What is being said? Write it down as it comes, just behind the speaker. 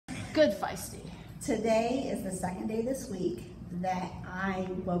Good feisty. Today is the second day this week that I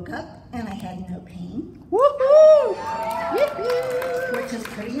woke up and I had no pain. Woohoo! Which is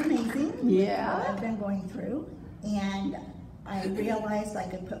pretty amazing. Yeah. What I've been going through. And I realized I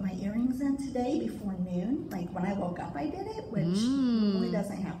could put my earrings in today before noon. Like when I woke up I did it, which normally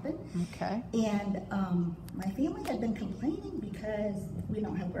doesn't happen. Okay. And my family had been complaining because we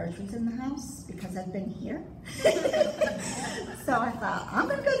don't have groceries in the house because I've been here. So I thought, I'm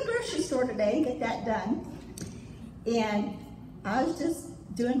going to go to the grocery store today and get that done. And I was just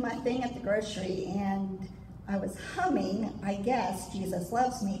doing my thing at the grocery and I was humming, I guess, Jesus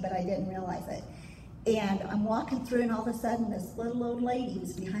Loves Me, but I didn't realize it. And I'm walking through and all of a sudden this little old lady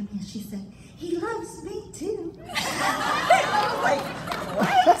was behind me and she said, "He loves me too." I was like,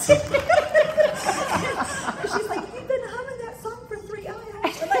 what? She's like, "You've been humming that song for 3 hours."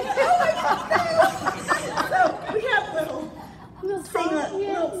 I'm like, "Oh my God." So we have little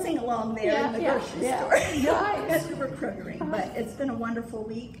sing along there in the grocery store. As we were programming. But it's been a wonderful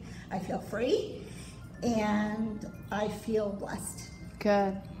week. I feel free and I feel blessed.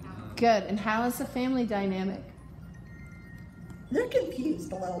 Good. Good. And how is the family dynamic? They're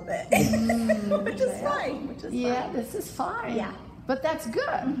confused a little bit, which is fine. This is fine. Yeah. But that's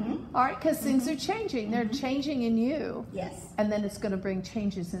good. All right, because things are changing. They're changing in you. Yes. And then it's going to bring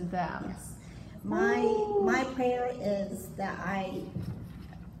changes in them. Yes. My prayer is that I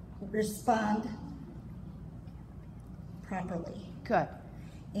respond properly. Good.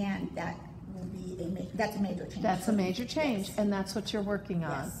 And that will be that's a major change. That's a major change, Yes. and that's what you're working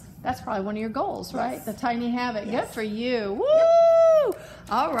on. Yes. That's probably one of your goals, right? Yes. The tiny habit. Yes. Good for you. Woo!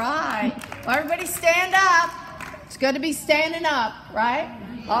 All right. Well, everybody stand up. It's good to be standing up, right?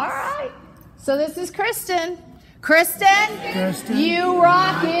 Yes. All right. So this is Kristin. Kristin, you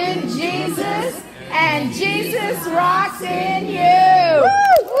rock in Jesus, and Jesus rocks in you.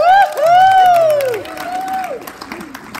 Woo!